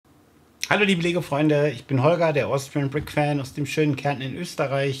Hallo liebe Lego-Freunde, ich bin Holger, der Austrian Brick Fan aus dem schönen Kärnten in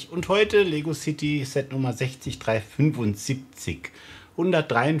Österreich und heute Lego City Set Nummer 60375.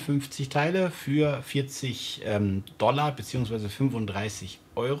 153 Teile für 40 Dollar bzw. 35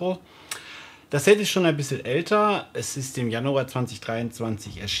 Euro. Das Set ist schon ein bisschen älter, es ist im Januar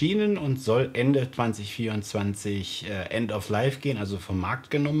 2023 erschienen und soll Ende 2024 End of Life gehen, also vom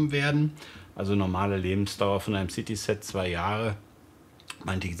Markt genommen werden. Also normale Lebensdauer von einem City-Set 2 Jahre.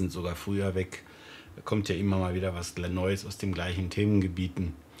 Manche sind sogar früher weg. Da kommt ja immer mal wieder was Neues aus den gleichen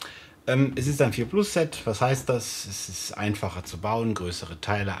Themengebieten. Es ist ein 4 Plus Set. Was heißt das? Es ist einfacher zu bauen, größere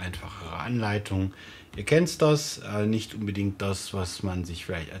Teile, einfachere Anleitungen. Ihr kennt das, nicht unbedingt das, was man sich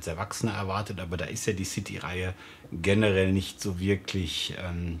vielleicht als Erwachsener erwartet, aber da ist ja die City-Reihe generell nicht so wirklich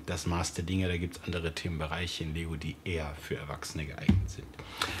das Maß der Dinge. Da gibt es andere Themenbereiche in Lego, die eher für Erwachsene geeignet sind.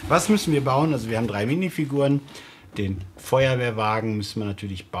 Was müssen wir bauen? Also wir haben 3 Minifiguren. Den Feuerwehrwagen müssen wir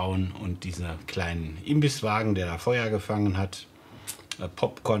natürlich bauen und diesen kleinen Imbisswagen, der da Feuer gefangen hat.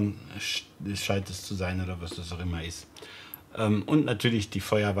 Popcorn scheint es zu sein oder was das auch immer ist. Und natürlich die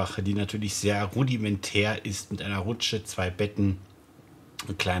Feuerwache, die natürlich sehr rudimentär ist mit einer Rutsche, 2 Betten,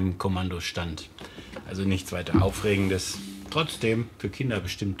 einem kleinen Kommandostand. Also nichts weiter Aufregendes. Trotzdem für Kinder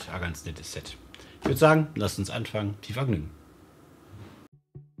bestimmt ein ganz nettes Set. Ich würde sagen, lasst uns anfangen. Viel Vergnügen.